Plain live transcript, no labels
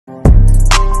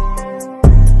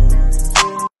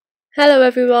Hello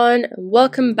everyone, and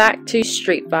welcome back to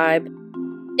Street Vibe.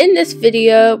 In this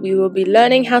video, we will be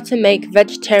learning how to make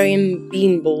vegetarian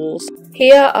bean balls.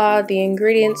 Here are the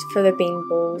ingredients for the bean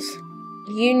balls.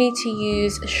 You need to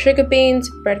use sugar beans,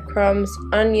 breadcrumbs,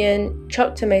 onion,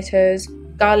 chopped tomatoes,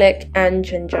 garlic, and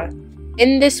ginger.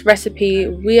 In this recipe,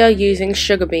 we are using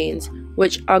sugar beans,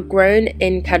 which are grown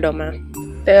in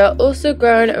Kadoma. They are also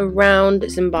grown around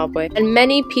Zimbabwe, and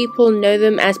many people know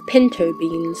them as pinto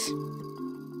beans.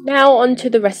 Now on to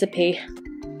the recipe.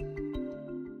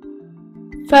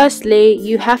 Firstly,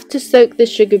 you have to soak the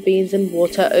sugar beans in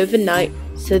water overnight,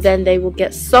 so then they will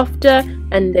get softer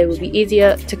and they will be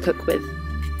easier to cook with.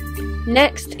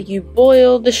 Next, you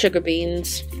boil the sugar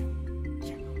beans.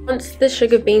 Once the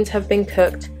sugar beans have been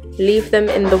cooked, leave them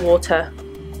in the water.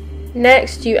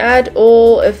 Next, you add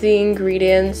all of the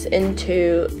ingredients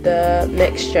into the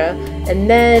mixture, and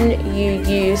then you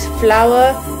use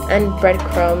flour and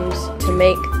breadcrumbs to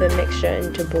make the mixture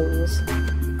into balls.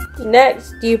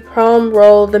 Next, you palm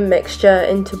roll the mixture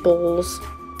into balls.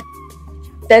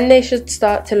 Then they should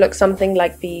start to look something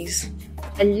like these.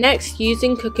 And next,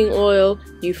 using cooking oil,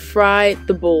 you fry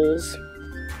the balls.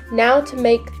 Now to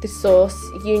make the sauce,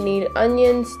 you need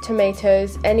onions,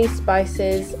 tomatoes, any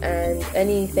spices, and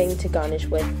anything to garnish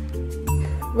with.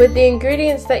 With the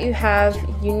ingredients that you have,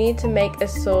 you need to make a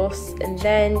sauce, and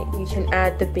then you can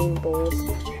add the bean balls.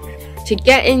 To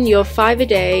get in your 5 a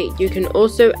day, you can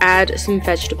also add some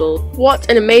vegetables. What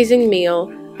an amazing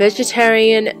meal!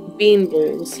 Vegetarian bean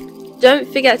balls. Don't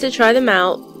forget to try them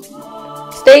out.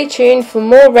 Stay tuned for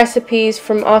more recipes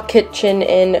from our kitchen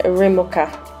in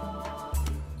Rimuka.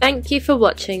 Thank you for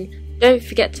watching. Don't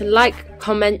forget to like,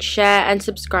 comment, share and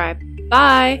subscribe.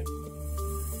 Bye!